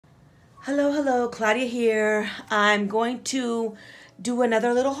Hello, hello, Claudia here. I'm going to do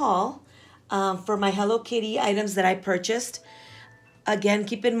another little haul for my Hello Kitty items that I purchased. Again,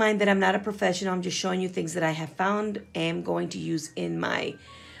 keep in mind that I'm not a professional. I'm just showing you things that I have found and going to use in my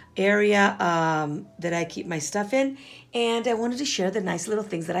area that I keep my stuff in. And I wanted to share the nice little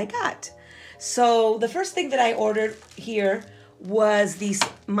things that I got. So the first thing that I ordered here was these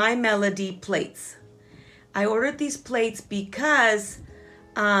My Melody plates. I ordered these plates because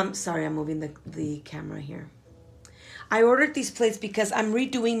sorry, I'm moving the camera here. I ordered these plates because I'm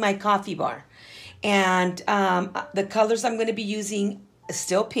redoing my coffee bar. And the colors I'm going to be using is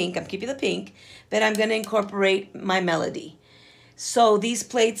still pink. I'm keeping the pink. But I'm going to incorporate My Melody. So these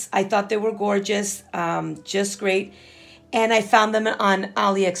plates, I thought they were gorgeous. Just great. And I found them on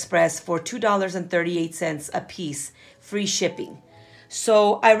AliExpress for $2.38 a piece. Free shipping.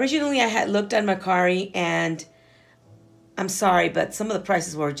 So I had looked at Mercari, and I'm sorry, but some of the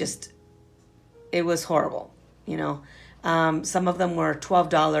prices were just, it was horrible, you know. Some of them were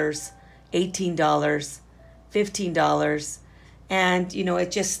 $12, $18, $15. And, you know,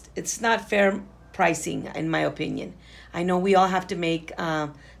 it's not fair pricing, in my opinion. I know we all have to make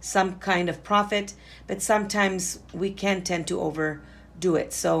some kind of profit, but sometimes we can tend to overdo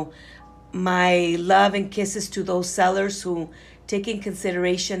it. So my love and kisses to those sellers who take in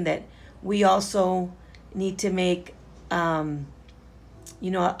consideration that we also need to make you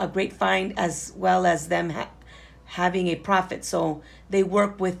know, a great find as well as them having a profit. So they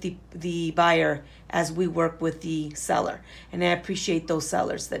work with the buyer as we work with the seller. And I appreciate those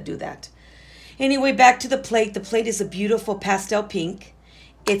sellers that do that. Anyway, back to the plate. The plate is a beautiful pastel pink.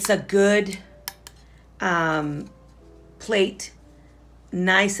 It's a good plate,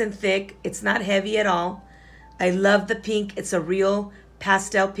 nice and thick. It's not heavy at all. I love the pink. It's a real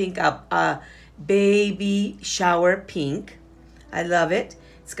pastel pink, baby shower pink. I love it.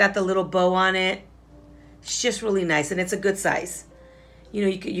 It's got the little bow on it. It's just really nice, and it's a good size. You know,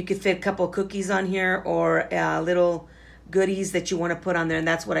 you could fit a couple of cookies on here or little goodies that you want to put on there, and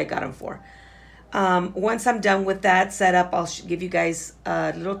that's what I got them for. Once I'm done with that setup, I'll give you guys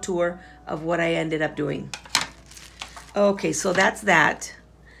a little tour of what I ended up doing. Okay, so that's that.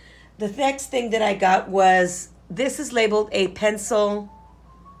 The next thing that I got was, this is labeled a pencil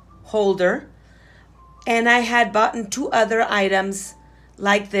holder. And I had bought two other items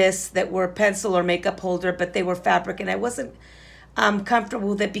like this that were pencil or makeup holder, but they were fabric. And I wasn't comfortable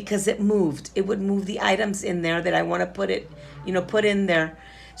with it because it moved. It would move the items in there that I want to put in there.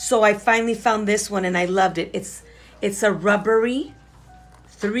 So I finally found this one and I loved it. It's a rubbery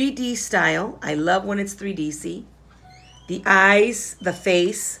 3D style. I love when it's 3D, see? The eyes, the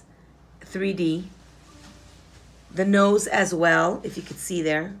face, 3D. The nose as well, if you could see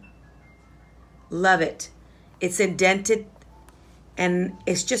there. Love it. It's indented and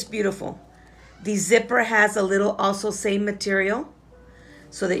it's just beautiful. The zipper has a little also same material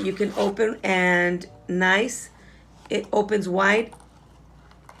so that you can open, and nice. It opens wide.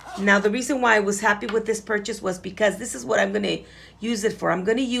 Now the reason why I was happy with this purchase was because this is what I'm going to use it for. I'm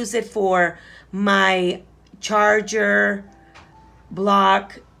going to use it for my charger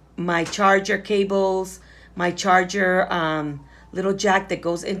block, my charger cables, my charger little jack that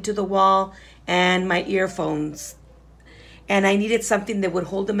goes into the wall, and my earphones. And I needed something that would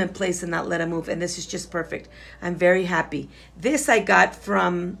hold them in place and not let them move. And this is just perfect. I'm very happy. This I got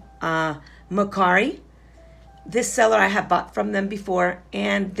from Mercari. This seller, I have bought from them before.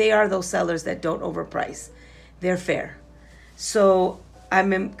 And they are those sellers that don't overprice. They're fair. So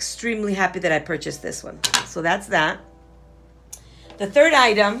I'm extremely happy that I purchased this one. So that's that. The third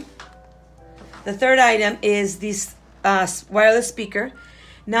item is this wireless speaker.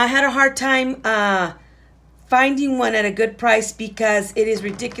 Now, I had a hard time finding one at a good price because it is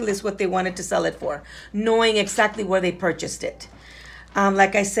ridiculous what they wanted to sell it for, knowing exactly where they purchased it.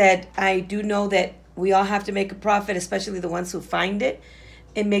 Like I said, I do know that we all have to make a profit, especially the ones who find it.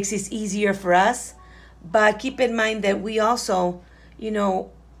 It makes it easier for us. But keep in mind that we also, you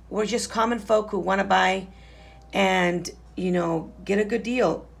know, we're just common folk who want to buy and, you know, get a good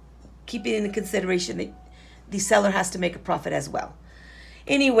deal. Keeping in consideration that the seller has to make a profit as well.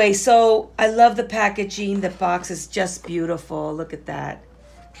 Anyway, so I love the packaging. The box is just beautiful. Look at that.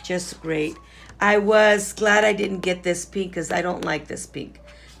 Just great. I was glad I didn't get this pink because I don't like this pink.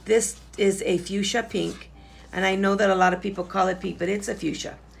 This is a fuchsia pink. And I know that a lot of people call it pink, but it's a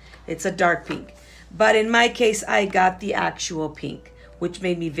fuchsia. It's a dark pink. But in my case, I got the actual pink, which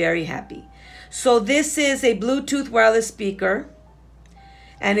made me very happy. So this is a Bluetooth wireless speaker.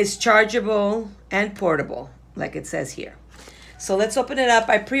 And it's chargeable and portable, like it says here. So let's open it up.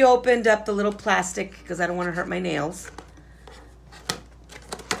 I pre-opened up the little plastic because I don't want to hurt my nails.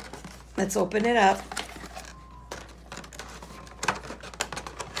 Let's open it up.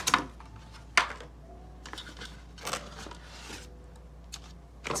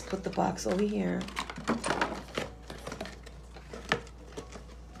 Let's put the box over here.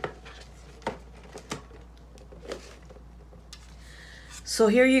 So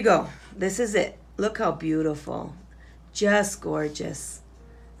here you go. This is it. Look how beautiful. Just gorgeous.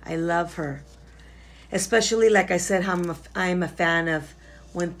 I love her. Especially, like I said, I'm a fan of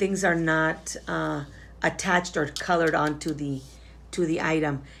when things are not attached or colored onto the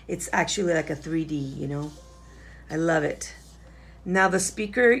item. It's actually like a 3D, you know. I love it. Now the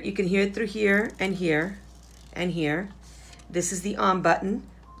speaker, you can hear it through here and here and here. This is the on button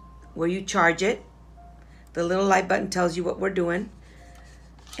where you charge it. The little light button tells you what we're doing.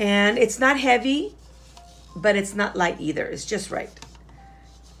 And it's not heavy, but it's not light either. It's just right.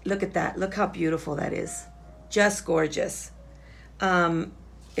 Look at that. Look how beautiful that is. Just gorgeous.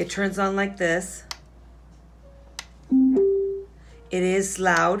 It turns on like this. It is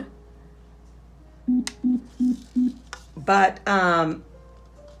loud. But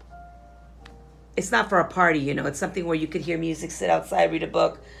it's not for a party, you know. It's something where you could hear music, sit outside, read a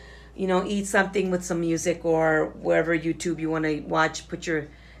book, you know, eat something with some music, or wherever YouTube you want to watch, put your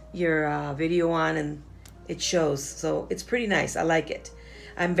video on and it shows. So it's pretty nice. I like it.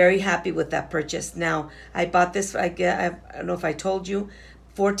 I'm very happy with that purchase. Now, I bought this, I don't know if I told you,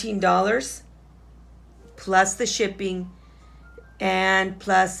 $14 plus the shipping and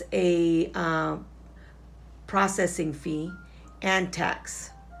plus a processing fee and tax.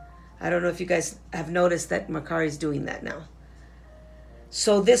 I don't know if you guys have noticed that Mercari is doing that now.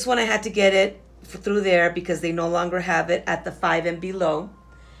 So this one I had to get it through there because they no longer have it at the 5 and below.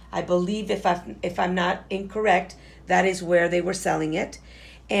 I believe, if I'm not incorrect, that is where they were selling it.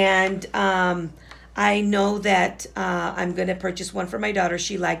 And I know that I'm going to purchase one for my daughter.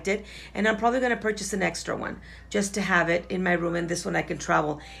 She liked it. And I'm probably going to purchase an extra one just to have it in my room. And this one I can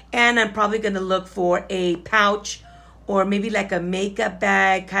travel. And I'm probably going to look for a pouch or maybe like a makeup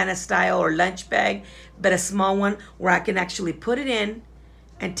bag kind of style or lunch bag, but a small one where I can actually put it in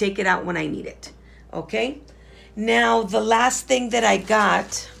and take it out when I need it. Okay? Now, the last thing that I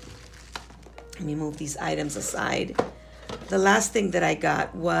got, let me move these items aside. The last thing that I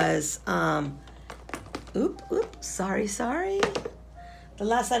got was, sorry. The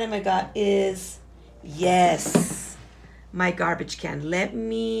last item I got is, yes, my garbage can. Let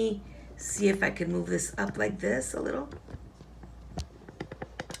me see if I can move this up like this a little.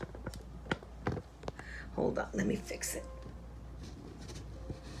 Hold on, let me fix it.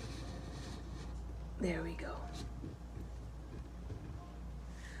 There we go.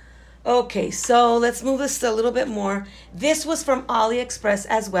 Okay, so let's move this a little bit more. This was from AliExpress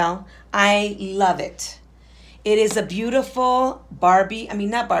as well. I love it. It is a beautiful Barbie. I mean,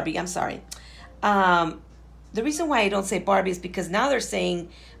 not Barbie, I'm sorry. The reason why I don't say Barbie is because now they're saying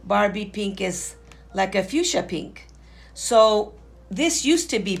Barbie pink is like a fuchsia pink. So this used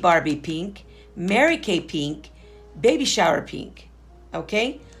to be Barbie pink, Mary Kay pink, baby shower pink.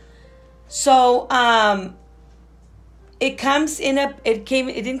 Okay? So, it comes in it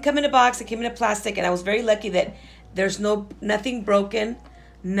didn't come in a box, it came in a plastic, and I was very lucky that there's nothing broken,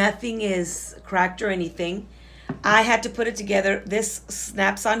 nothing is cracked or anything. I had to put it together. This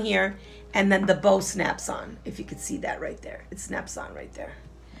snaps on here, and then the bow snaps on. If you could see that right there. It snaps on right there.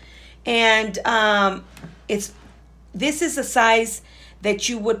 And this is a size that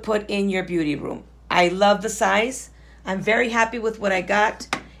you would put in your beauty room. I love the size. I'm very happy with what I got.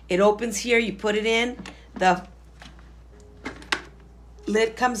 It opens here, you put it in, the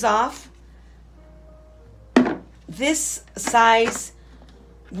lid comes off. This size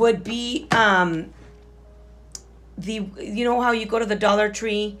would be you know how you go to the Dollar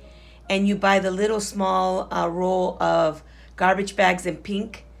Tree and you buy the little small roll of garbage bags in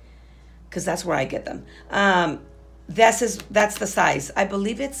pink, because that's where I get them. That's the size. I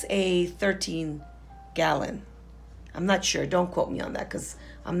believe it's a 13 gallon. I'm not sure. Don't quote me on that because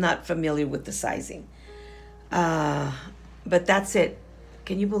I'm not familiar with the sizing. But that's it.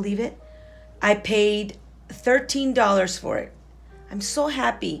 Can you believe it? I paid $13 for it. I'm so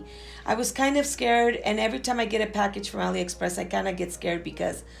happy. I was kind of scared, and every time I get a package from AliExpress, I kind of get scared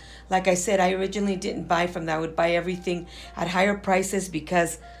because, like I said, I originally didn't buy from that. I would buy everything at higher prices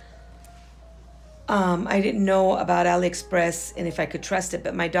because I didn't know about AliExpress and if I could trust it.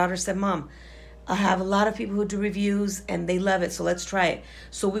 But my daughter said, Mom, I have a lot of people who do reviews and they love it, so let's try it.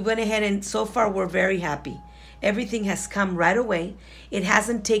 So we went ahead, and so far we're very happy. Everything has come right away. It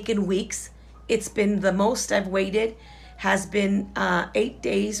hasn't taken weeks. It's been the most I've waited has been 8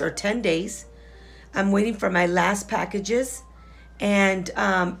 days or 10 days. I'm waiting for my last packages, And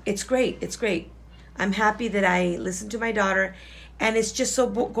it's great. It's great. I'm happy that I listened to my daughter, and it's just so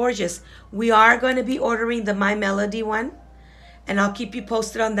gorgeous. We are going to be ordering the My Melody one, and I'll keep you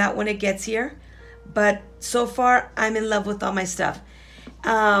posted on that when it gets here. But so far, I'm in love with all my stuff.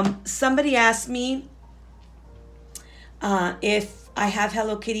 Somebody asked me if I have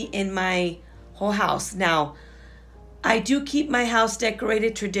Hello Kitty in my whole house. Now, I do keep my house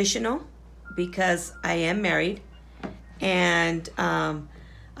decorated traditional because I am married, and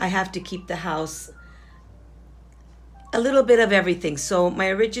I have to keep the house a little bit of everything. So my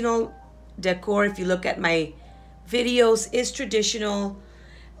original decor, if you look at my videos, is traditional,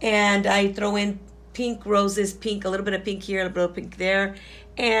 and I throw in pink roses, pink, a little bit of pink here, a little bit of pink there,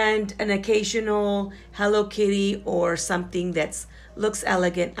 and an occasional Hello Kitty or something that looks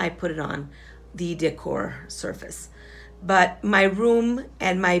elegant. I put it on the decor surface. But my room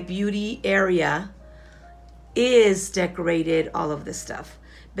and my beauty area is decorated, all of this stuff.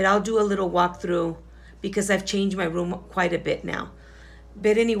 But I'll do a little walkthrough because I've changed my room quite a bit now.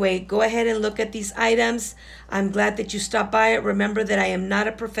 But anyway, go ahead and look at these items. I'm glad that you stopped by. Remember that I am not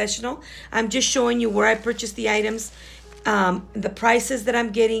a professional. I'm just showing you where I purchased the items, the prices that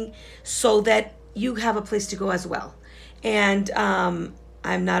I'm getting, so that you have a place to go as well. And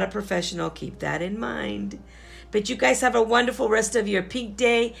I'm not a professional. Keep that in mind. But you guys have a wonderful rest of your pink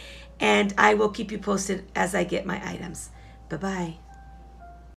day, and I will keep you posted as I get my items. Bye-bye.